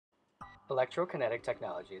Electro Kinetic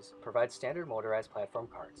Technologies provides standard motorized platform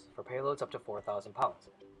carts for payloads up to 4,000 pounds,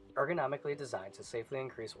 ergonomically designed to safely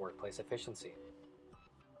increase workplace efficiency.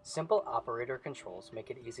 Simple operator controls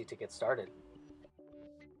make it easy to get started.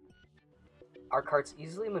 Our carts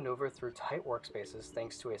easily maneuver through tight workspaces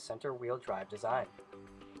thanks to a center wheel drive design.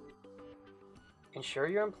 Ensure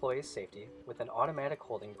your employees' safety with an automatic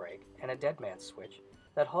holding brake and a dead man's switch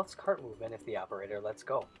that halts cart movement if the operator lets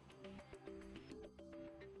go.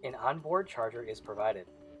 An onboard charger is provided.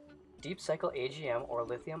 Deep cycle AGM or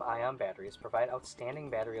lithium ion batteries provide outstanding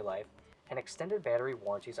battery life, and extended battery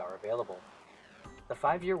warranties are available. The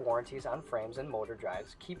 5-year warranties on frames and motor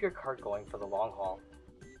drives keep your cart going for the long haul.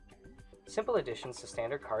 Simple additions to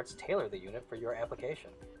standard carts tailor the unit for your application.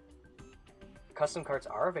 Custom carts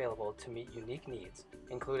are available to meet unique needs,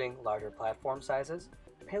 including larger platform sizes,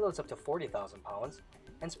 payloads up to 40,000 pounds,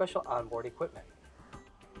 and special onboard equipment.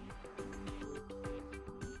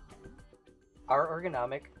 Our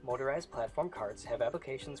ergonomic, motorized platform carts have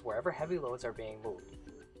applications wherever heavy loads are being moved.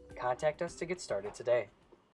 Contact us to get started today.